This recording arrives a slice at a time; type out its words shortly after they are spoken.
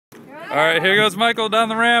All right, here goes Michael down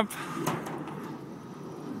the ramp.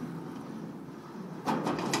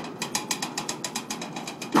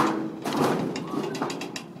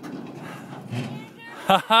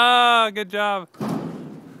 Haha, good job.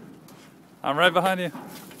 I'm right behind you.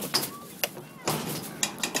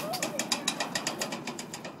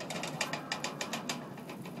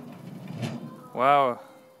 Wow,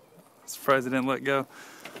 surprised I didn't let go.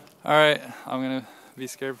 All right, I'm gonna be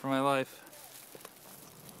scared for my life.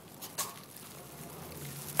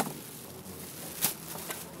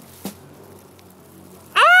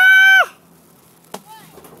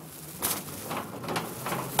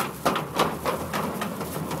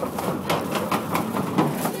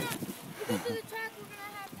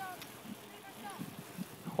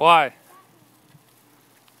 Why?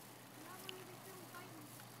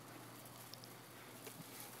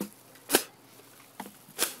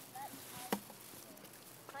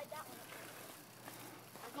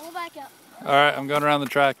 Go back up. All right, I'm going around the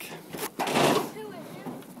track.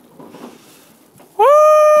 Woo!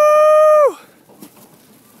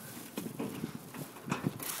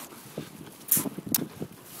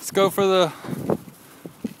 Let's go for the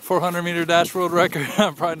 400-meter dash world record.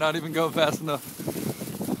 I'm probably not even going fast enough.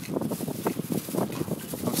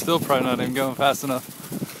 I'm still probably not even going fast enough.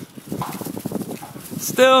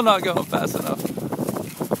 Still not going fast enough.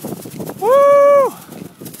 Woo!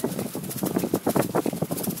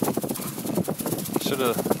 Should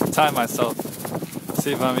have timed myself.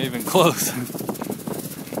 See if I'm even close.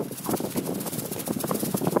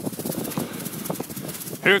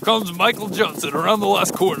 Here comes Michael Johnson around the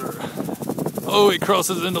last corner. Oh, he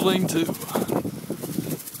crosses into lane 2.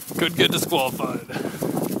 Could get disqualified.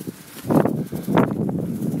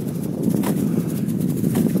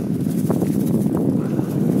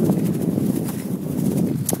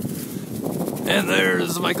 And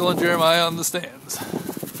there's Michael and Jeremiah on the stands.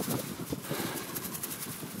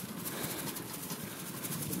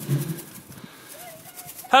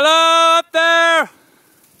 Hello up there!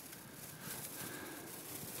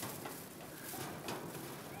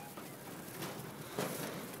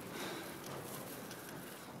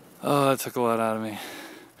 Oh, that took a lot out of me.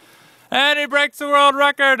 And he breaks the world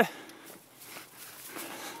record!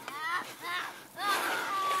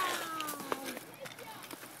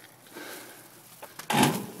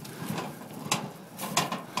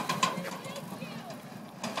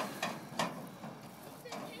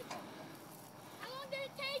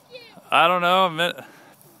 I don't know, a minute,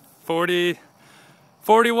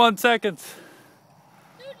 41 seconds.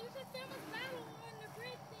 Dude, you said there was battle on the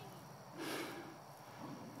grid thing.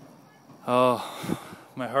 Oh,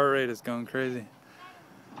 my heart rate is going crazy.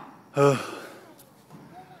 Oh,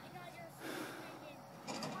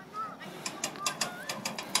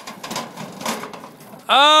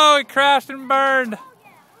 he crashed and burned.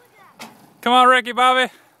 Come on, Ricky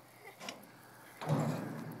Bobby.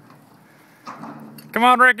 Come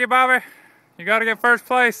on, Ricky Bobby. You gotta get first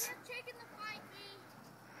place.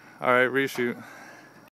 All right, reshoot.